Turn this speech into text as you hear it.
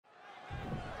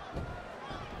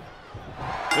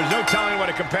There's no telling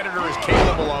what a competitor is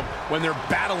capable of when they're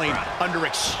battling under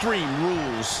extreme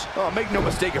rules. Oh, make no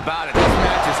mistake about it. This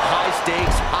match is high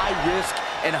stakes, high risk,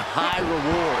 and high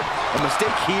reward. A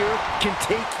mistake here can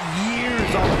take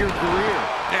years off your career.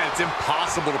 Yeah, it's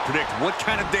impossible to predict what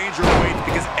kind of danger awaits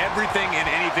because everything and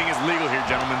anything is legal here,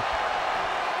 gentlemen.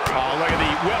 Oh, look at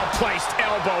the well-placed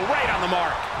elbow right on the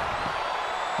mark.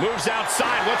 Moves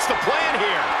outside. What's the plan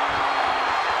here?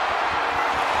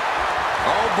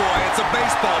 Oh, boy, it's a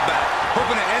baseball bat.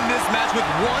 Hoping to end this match with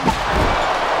one.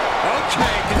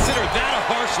 Okay, consider that a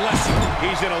harsh lesson.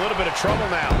 He's in a little bit of trouble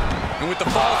now. And with the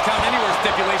Falls Count Anywhere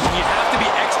stipulation, you have to be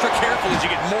extra careful as you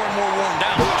get more and more worn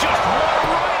down. Just one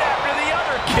right after the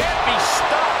other. Can't be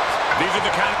stopped. These are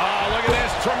the kind of... Oh, look at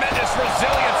this. Tremendous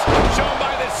resilience shown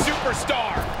by this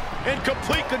superstar. In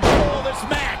complete control of this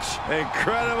match.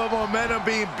 Incredible momentum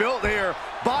being built here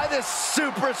by this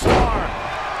superstar.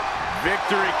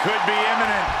 Victory could be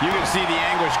imminent. You can see the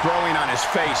anguish growing on his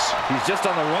face. He's just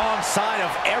on the wrong side of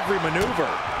every maneuver.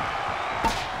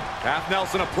 Half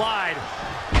Nelson applied.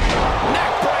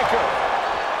 Neck breaker.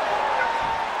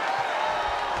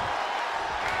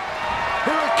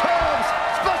 Here it comes.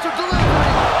 Special delivery.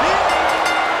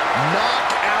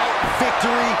 Knockout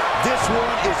victory. This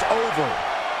one is over.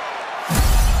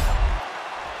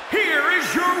 Here is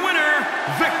your winner,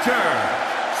 Victor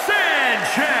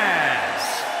Sanchez.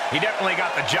 He definitely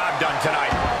got the job done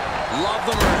tonight. Love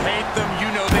them or hate them, you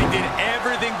know they did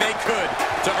everything they could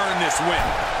to earn this win.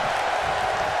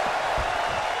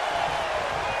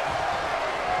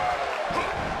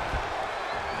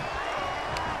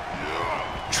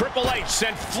 Triple H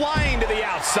sent flying to the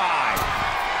outside.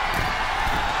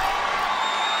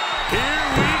 Here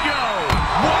we go.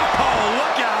 Whoa,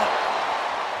 look out.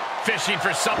 Fishing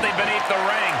for something beneath the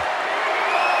ring.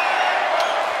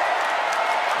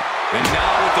 And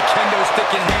now with the kendo stick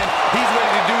in hand, he's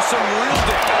ready to do some real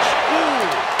damage.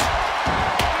 Ooh.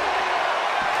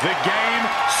 The game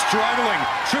struggling.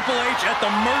 Triple H at the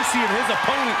mercy of his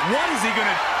opponent. What is he going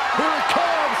to... Here it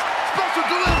comes. Special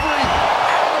delivery.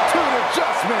 Attitude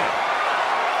adjustment.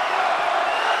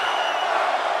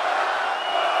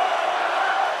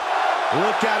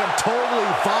 Look at him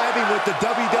totally vibing with the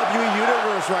WWE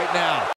Universe right now.